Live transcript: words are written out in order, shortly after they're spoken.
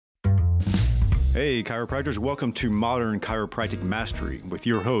Hey, chiropractors, welcome to Modern Chiropractic Mastery with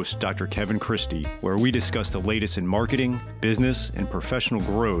your host, Dr. Kevin Christie, where we discuss the latest in marketing, business, and professional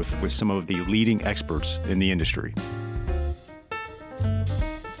growth with some of the leading experts in the industry.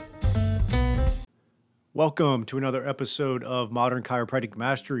 Welcome to another episode of Modern Chiropractic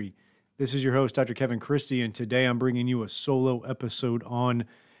Mastery. This is your host, Dr. Kevin Christie, and today I'm bringing you a solo episode on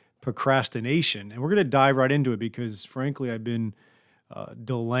procrastination. And we're going to dive right into it because, frankly, I've been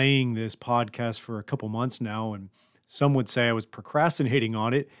delaying this podcast for a couple months now, and some would say I was procrastinating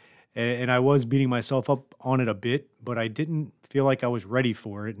on it, and I was beating myself up on it a bit, but I didn't feel like I was ready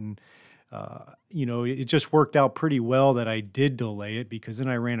for it. And it just worked out pretty well that I did delay it, because then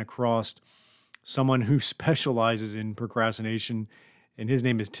I ran across someone who specializes in procrastination, and his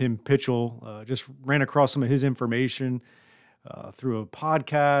name is Tim Pitchell. Just ran across some of his information through a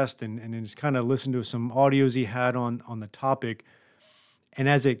podcast, and then just kind of listened to some audios he had on the topic. And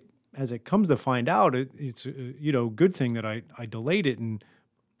as it comes to find out, it's a good thing that I delayed it, and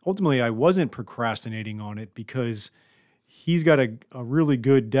ultimately I wasn't procrastinating on it, because he's got a really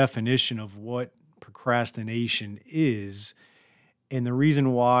good definition of what procrastination is. And the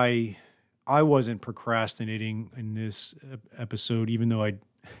reason why I wasn't procrastinating in this episode, even though I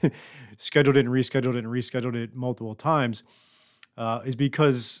scheduled it and rescheduled it multiple times, is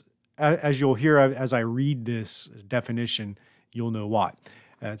because, as you'll hear as I read this definition, you'll know why.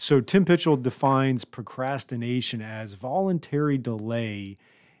 So Tim Pitchell defines procrastination as voluntary delay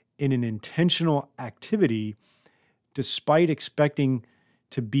in an intentional activity despite expecting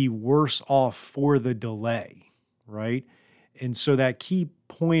to be worse off for the delay, right? And so that key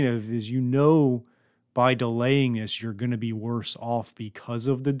point is, by delaying this, you're going to be worse off because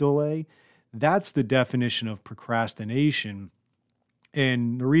of the delay. That's the definition of procrastination.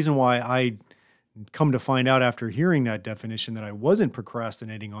 And the reason why I come to find out after hearing that definition that I wasn't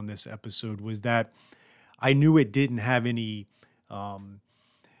procrastinating on this episode was that I knew it didn't have any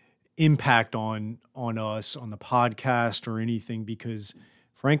impact on us, on the podcast or anything, because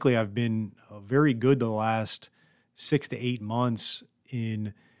frankly, I've been very good the last 6 to 8 months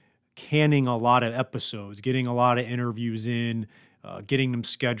in canning a lot of episodes, getting a lot of interviews in, getting them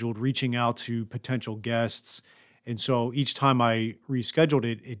scheduled, reaching out to potential guests. And so each time I rescheduled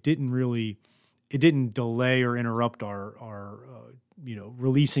it, it didn't delay or interrupt our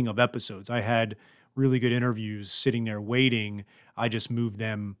releasing of episodes. I had really good interviews sitting there waiting. I just moved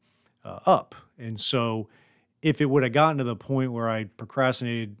them up. And so if it would have gotten to the point where I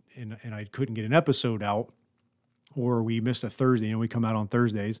procrastinated and I couldn't get an episode out, or we missed a Thursday, we come out on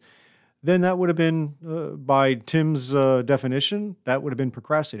Thursdays, then that would have been, by Tim's definition, that would have been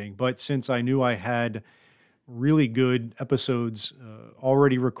procrastinating. But since I knew I had really good episodes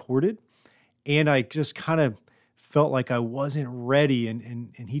already recorded, and I just kind of felt like I wasn't ready. And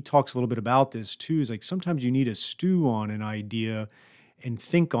he talks a little bit about this too. Is like, sometimes you need to stew on an idea and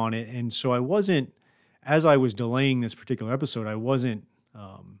think on it. And so I wasn't, as I was delaying this particular episode, I wasn't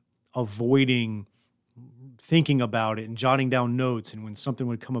avoiding thinking about it and jotting down notes. And when something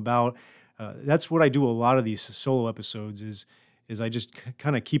would come about, that's what I do a lot of these solo episodes is I just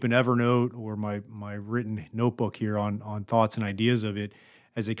kind of keep an Evernote or my written notebook here on thoughts and ideas of it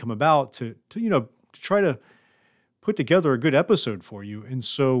as they come about to try to put together a good episode for you. And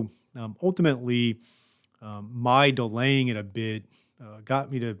so ultimately, my delaying it a bit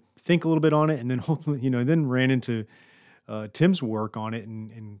got me to think a little bit on it, and then ultimately, then ran into Tim's work on it,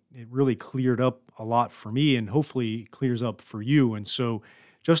 and it really cleared up a lot for me, and hopefully clears up for you. And so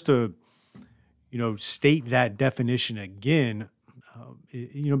just to state that definition again,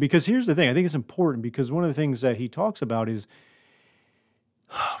 because here's the thing, I think it's important, because one of the things that he talks about is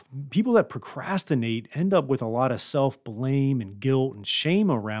people that procrastinate end up with a lot of self-blame and guilt and shame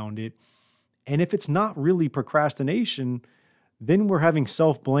around it. And if it's not really procrastination, then we're having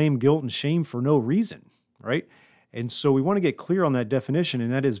self-blame, guilt, and shame for no reason, right? And so we want to get clear on that definition,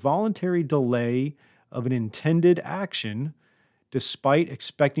 and that is voluntary delay of an intended action despite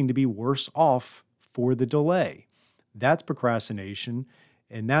expecting to be worse off for the delay. That's procrastination,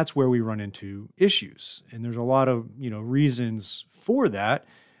 and that's where we run into issues. And there's a lot of reasons for that.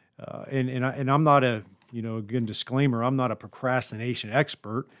 And I'm not again, disclaimer, I'm not a procrastination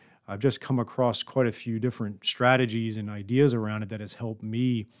expert. I've just come across quite a few different strategies and ideas around it that has helped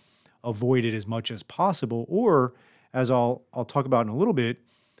me avoid it as much as possible, or, as I'll talk about in a little bit,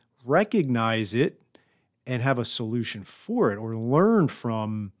 recognize it and have a solution for it, or learn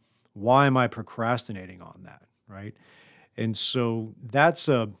from why am I procrastinating on that, right? And so that's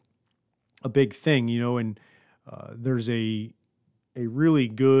a big thing, and there's a really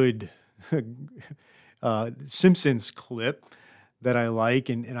good Simpsons clip that I like.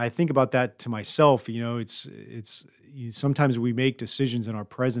 And I think about that to myself, sometimes we make decisions in our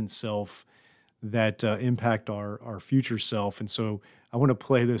present self that impact our future self. And so I want to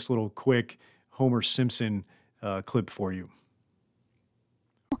play this little quick Homer Simpson clip for you.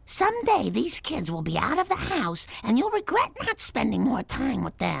 Someday these kids will be out of the house and you'll regret not spending more time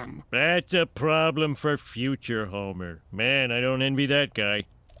with them. That's a problem for future Homer. Man, I don't envy that guy.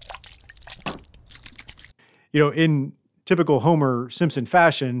 In typical Homer Simpson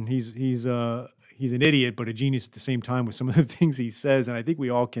fashion, he's an idiot, but a genius at the same time with some of the things he says. And I think we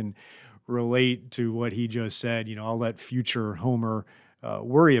all can relate to what he just said. I'll let future Homer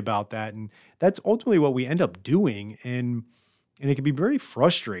worry about that. And that's ultimately what we end up doing. And it can be very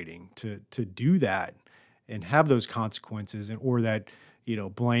frustrating to do that and have those consequences or that,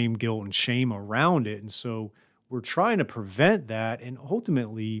 blame, guilt, and shame around it. And so we're trying to prevent that. And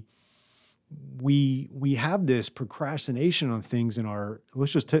ultimately, we have this procrastination on things in our,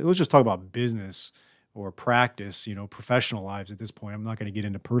 let's just talk about business or practice, professional lives at this point. I'm not going to get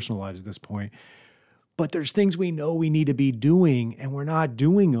into personal lives at this point, but there's things we know we need to be doing and we're not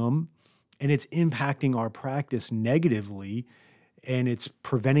doing them, and it's impacting our practice negatively, and it's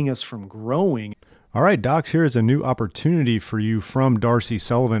preventing us from growing. All right, docs, here is a new opportunity for you from Darcy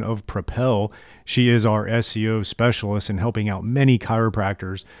Sullivan of Propel. She is our SEO specialist in helping out many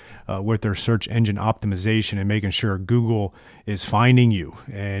chiropractors with their search engine optimization and making sure Google is finding you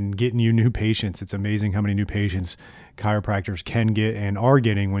and getting you new patients. It's amazing how many new patients chiropractors can get and are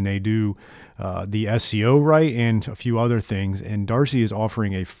getting when they do the SEO right and a few other things. And Darcy is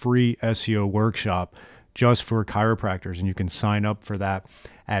offering a free SEO workshop just for chiropractors, and you can sign up for that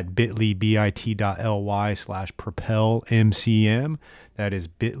at bit.ly/propelmcm. That is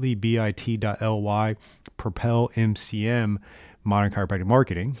bit.ly/propelmcm, Modern Chiropractic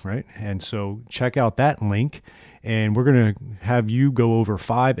Marketing, right? And so check out that link, and we're going to have you go over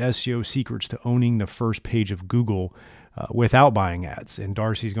 5 SEO secrets to owning the first page of Google without buying ads. And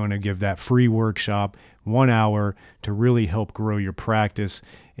Darcy's going to give that free workshop, 1 hour, to really help grow your practice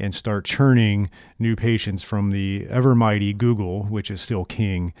and start churning new patients from the ever mighty Google, which is still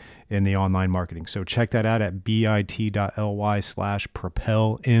king in the online marketing. So check that out at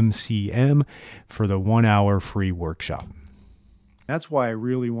bit.ly/propelmcm for the 1 hour free workshop. That's why I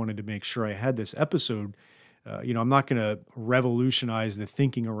really wanted to make sure I had this episode. I'm not going to revolutionize the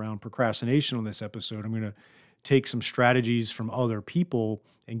thinking around procrastination on this episode. I'm going to take some strategies from other people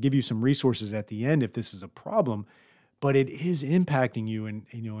and give you some resources at the end if this is a problem. But it is impacting you, and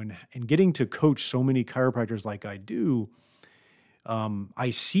getting to coach so many chiropractors like I do,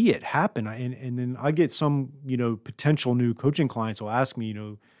 I see it happen. And then I get some, potential new coaching clients will ask me,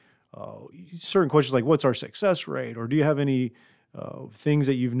 certain questions like, what's our success rate? Or do you have any things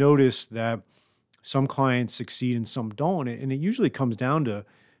that you've noticed that some clients succeed and some don't? And it usually comes down to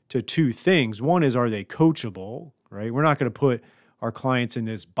two things. One is, are they coachable, right? We're not going to put our clients in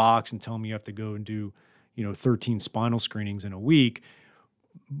this box and tell them you have to go and do, 13 spinal screenings in a week.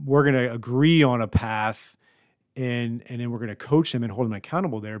 We're going to agree on a path and then we're going to coach them and hold them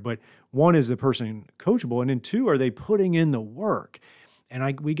accountable there. But one, is the person coachable? And then two, are they putting in the work?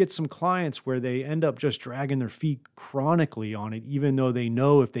 And we get some clients where they end up just dragging their feet chronically on it, even though they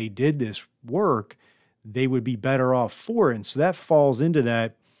know if they did this work, they would be better off for it. And so that falls into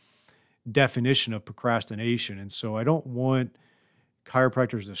that definition of procrastination. And so I don't want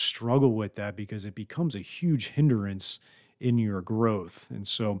chiropractors to struggle with that, because it becomes a huge hindrance in your growth. And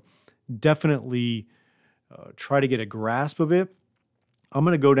so definitely try to get a grasp of it. I'm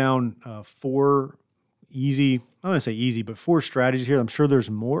going to go down 4 easy, I'm going to say easy, but 4 strategies here. I'm sure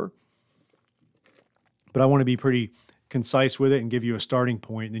there's more, but I want to be pretty concise with it and give you a starting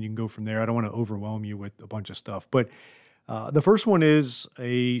point, and then you can go from there. I don't want to overwhelm you with a bunch of stuff. But the first one is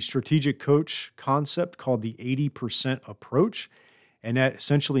a strategic coach concept called the 80% approach. And that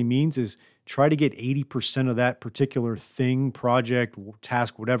essentially means is try to get 80% of that particular thing, project,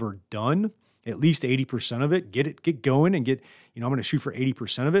 task, whatever done, at least 80% of it, get going and get, I'm going to shoot for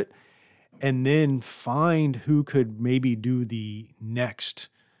 80% of it. And then find who could maybe do the next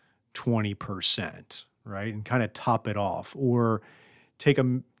 20%, right? And kind of top it off, or take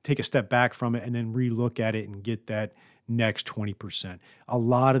a step back from it and then relook at it and get that next 20%. A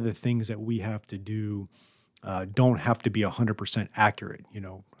lot of the things that we have to do don't have to be 100% accurate.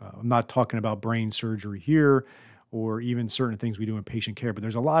 I'm not talking about brain surgery here, or even certain things we do in patient care, but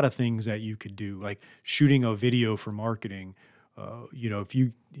there's a lot of things that you could do, like shooting a video for marketing. If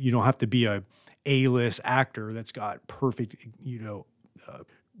you don't have to be a A-list actor that's got perfect,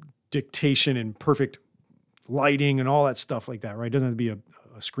 dictation and perfect lighting and all that stuff like that, right? It doesn't have to be a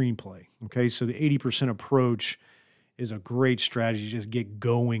screenplay. Okay. So the 80% approach is a great strategy to just get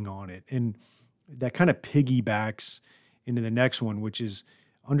going on it. And that kind of piggybacks into the next one, which is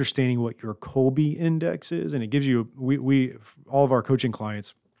understanding what your Colby index is. And it gives you, we all of our coaching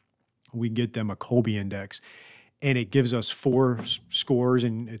clients, we get them a Colby index, and it gives us 4 scores,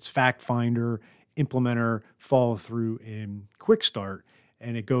 and it's fact finder, implementer, follow through, and quick start.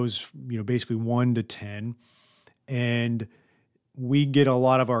 And it goes, basically 1 to 10. And we get a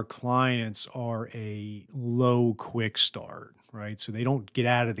lot of our clients are a low quick start, right? So they don't get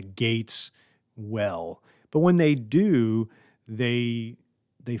out of the gates well, but when they do, they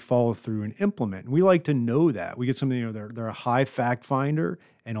follow through and implement. And we like to know that. We get something, they're a high fact finder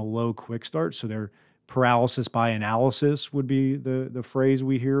and a low quick start. So they're paralysis by analysis would be the phrase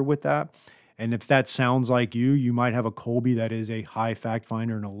we hear with that. And if that sounds like you might have a Colby that is a high fact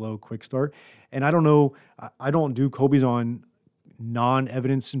finder and a low quick start. And I don't know, I don't do Colbys on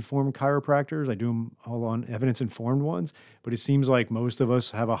non-evidence informed chiropractors. I do them all on evidence informed ones, but it seems like most of us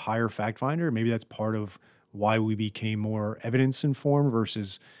have a higher fact finder. Maybe that's part of why we became more evidence informed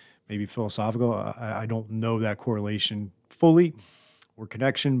versus maybe philosophical. I don't know that correlation fully or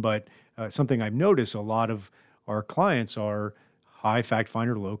connection, but something I've noticed, a lot of our clients are high fact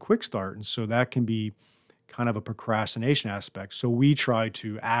finder, low quick start. And so that can be kind of a procrastination aspect. So we try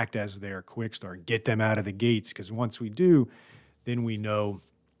to act as their quick start, get them out of the gates, because once we do, then we know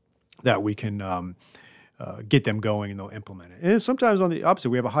that we can get them going and they'll implement it. And sometimes on the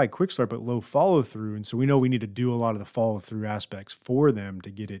opposite, we have a high quick start but low follow through. And so we know we need to do a lot of the follow through aspects for them to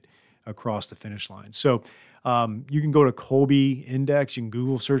get it across the finish line. So you can go to Colby Index. You can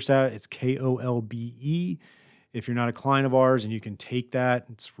Google search that. It's Kolbe. If you're not a client of ours, and you can take that,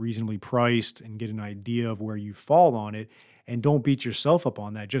 it's reasonably priced, and get an idea of where you fall on it. And don't beat yourself up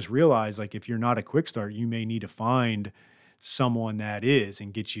on that. Just realize, like, if you're not a quick start, you may need to find someone that is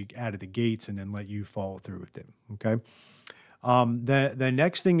and get you out of the gates and then let you follow through with it. Okay. The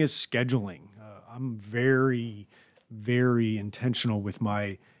next thing is scheduling. I'm very, very intentional with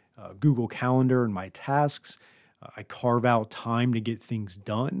my Google Calendar and my tasks. I carve out time to get things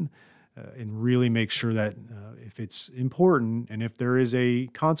done and really make sure that if it's important and if there is a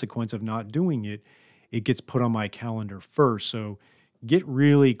consequence of not doing it, it gets put on my calendar first. So get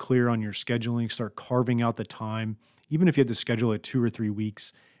really clear on your scheduling, start carving out the time. Even if you have to schedule it 2 or 3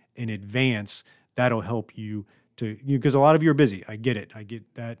 weeks in advance, that'll help you because a lot of you are busy. I get it. I get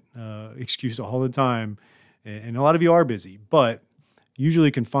that excuse all the time. And a lot of you are busy, but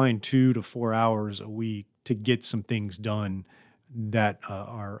usually can find 2 to 4 hours a week to get some things done that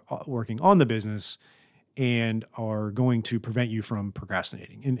are working on the business and are going to prevent you from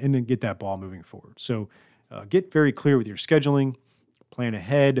procrastinating and then get that ball moving forward. So get very clear with your scheduling, plan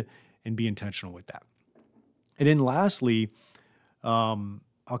ahead, and be intentional with that. And then lastly, I'll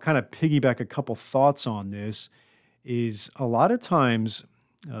kind of piggyback a couple thoughts on this, is a lot of times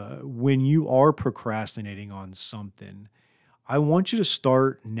when you are procrastinating on something, I want you to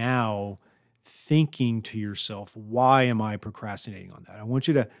start now thinking to yourself, why am I procrastinating on that? I want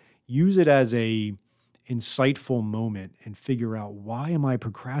you to use it as a insightful moment and figure out, why am I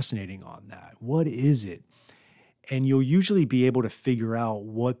procrastinating on that? What is it? And you'll usually be able to figure out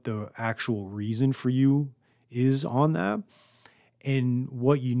what the actual reason for you is on that and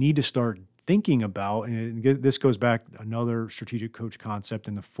what you need to start thinking about. And this goes back another strategic coach concept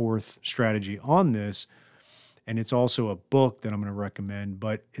and the 4th strategy on this. And it's also a book that I'm going to recommend,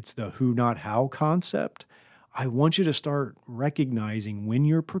 but it's the who, not how concept. I want you to start recognizing when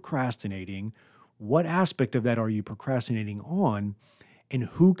you're procrastinating, what aspect of that are you procrastinating on, and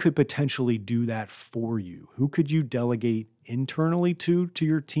who could potentially do that for you? Who could you delegate internally to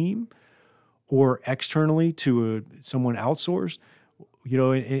your team or externally to someone outsourced?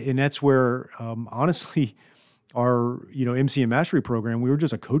 And that's where, honestly, our, MCM Mastery program, we were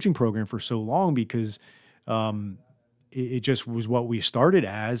just a coaching program for so long because it just was what we started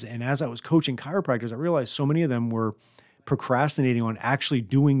as. And as I was coaching chiropractors, I realized so many of them were procrastinating on actually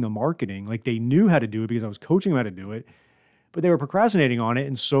doing the marketing. Like, they knew how to do it because I was coaching them how to do it, but they were procrastinating on it.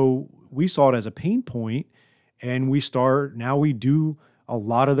 And so we saw it as a pain point, and now we do a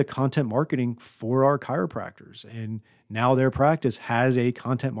lot of the content marketing for our chiropractors. And now their practice has a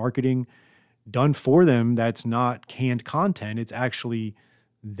content marketing done for them that's not canned content. It's actually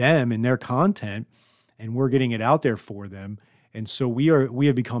them and their content, and we're getting it out there for them. And so we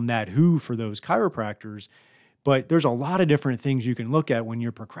have become that who for those chiropractors. But there's a lot of different things you can look at when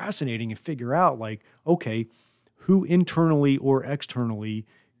you're procrastinating and figure out, like, okay, who internally or externally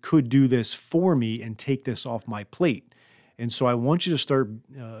could do this for me and take this off my plate. And so I want you to start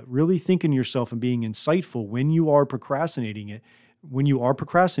really thinking to yourself and being insightful when you are procrastinating,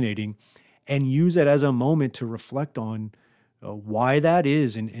 and use that as a moment to reflect on why that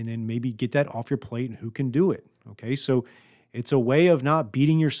is, and then maybe get that off your plate and who can do it. Okay. So it's a way of not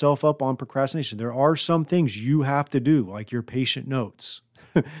beating yourself up on procrastination. There are some things you have to do, like your patient notes.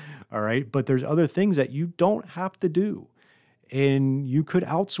 All right. But there's other things that you don't have to do, and you could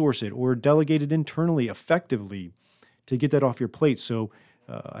outsource it or delegate it internally effectively to get that off your plate. So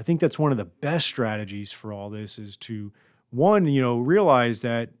I think that's one of the best strategies for all this, is to, one, realize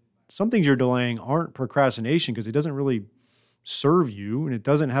that some things you're delaying aren't procrastination because it doesn't really serve you and it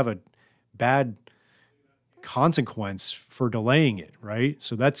doesn't have a bad consequence for delaying it, right?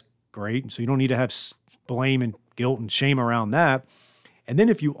 So that's great. So you don't need to have blame and guilt and shame around that. And then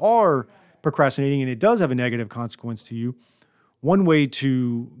if you are procrastinating and it does have a negative consequence to you, one way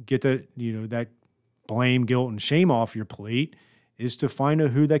to get that blame, guilt, and shame off your plate is to find a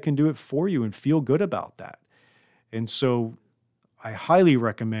who that can do it for you and feel good about that. And so I highly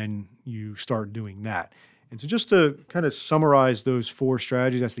recommend you start doing that. And so just to kind of summarize those 4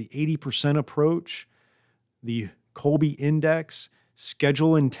 strategies, that's the 80% approach, the Kolbe Index,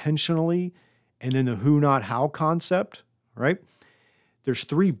 schedule intentionally, and then the who, not how concept, right? There's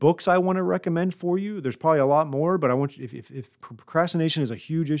 3 books I want to recommend for you. There's probably a lot more, but I want you, if procrastination is a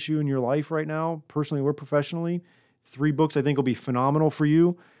huge issue in your life right now, personally or professionally, 3 books I think will be phenomenal for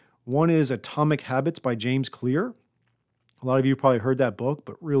you. One is Atomic Habits by James Clear. A lot of you probably heard that book,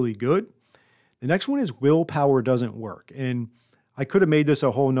 but really good. The next one is Willpower Doesn't Work. And I could have made this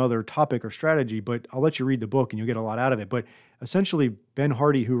a whole nother topic or strategy, but I'll let you read the book and you'll get a lot out of it. But essentially, Ben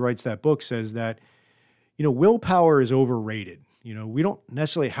Hardy, who writes that book, says that, willpower is overrated. We don't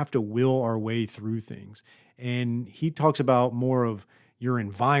necessarily have to will our way through things. And he talks about more of your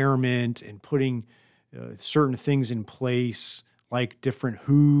environment and putting certain things in place, like different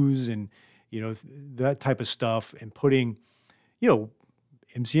who's and, that type of stuff, and putting,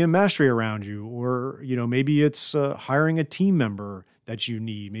 MCM mastery around you, or, maybe it's hiring a team member that you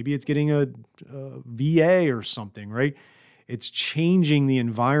need. Maybe it's getting a VA or something, right? It's changing the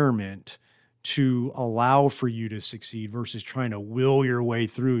environment to allow for you to succeed versus trying to will your way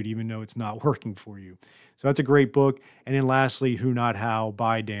through it, even though it's not working for you. So that's a great book. And then lastly, Who Not How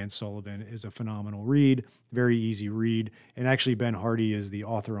by Dan Sullivan is a phenomenal read, very easy read. And actually Ben Hardy is the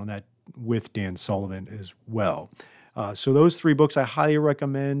author on that with Dan Sullivan as well. So those 3 books I highly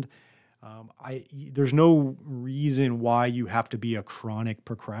recommend. There's no reason why you have to be a chronic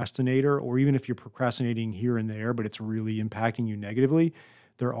procrastinator, or even if you're procrastinating here and there, but it's really impacting you negatively.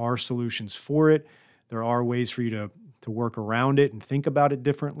 There are solutions for it. There are ways for you to work around it and think about it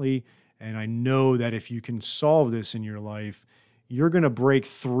differently. And I know that if you can solve this in your life, you're going to break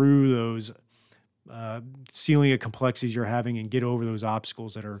through those ceiling of complexities you're having and get over those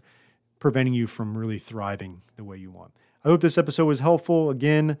obstacles that are preventing you from really thriving the way you want. I hope this episode was helpful.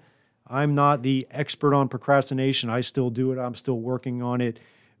 Again, I'm not the expert on procrastination. I still do it. I'm still working on it.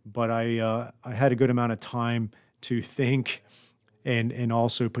 But I had a good amount of time to think and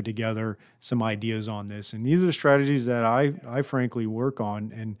also put together some ideas on this. And these are the strategies that I frankly work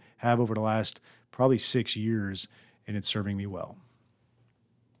on and have over the last probably 6 years, and it's serving me well.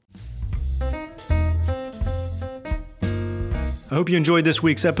 I hope you enjoyed this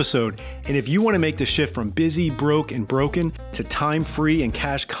week's episode. And if you want to make the shift from busy, broke, and broken to time-free and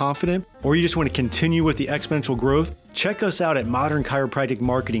cash confident, or you just want to continue with the exponential growth, check us out at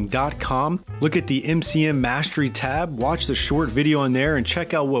modernchiropracticmarketing.com. Look at the MCM Mastery tab, watch the short video on there, and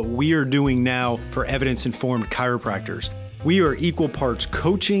check out what we are doing now for evidence-informed chiropractors. We are equal parts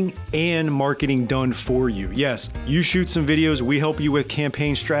coaching and marketing done for you. Yes, you shoot some videos, we help you with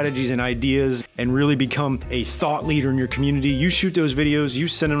campaign strategies and ideas and really become a thought leader in your community. You shoot those videos, you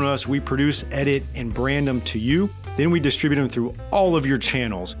send them to us, we produce, edit, and brand them to you. Then we distribute them through all of your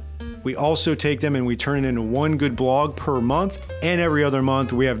channels. We also take them and we turn it into one good blog per month. And every other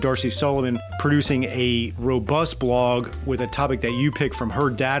month, we have Darcy Sullivan producing a robust blog with a topic that you pick from her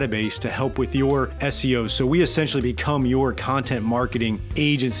database to help with your SEO. So we essentially become your content marketing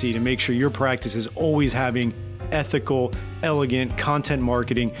agency to make sure your practice is always having ethical, elegant content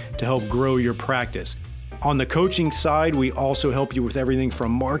marketing to help grow your practice. On the coaching side, we also help you with everything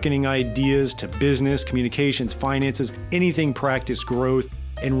from marketing ideas to business, communications, finances, anything practice growth,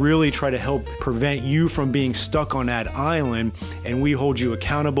 and really try to help prevent you from being stuck on that island. And we hold you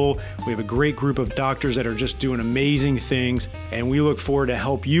accountable. We have a great group of doctors that are just doing amazing things, and we look forward to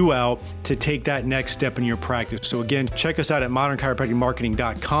help you out to take that next step in your practice. So again, check us out at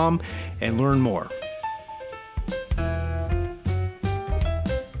modernchiropracticmarketing.com and learn more.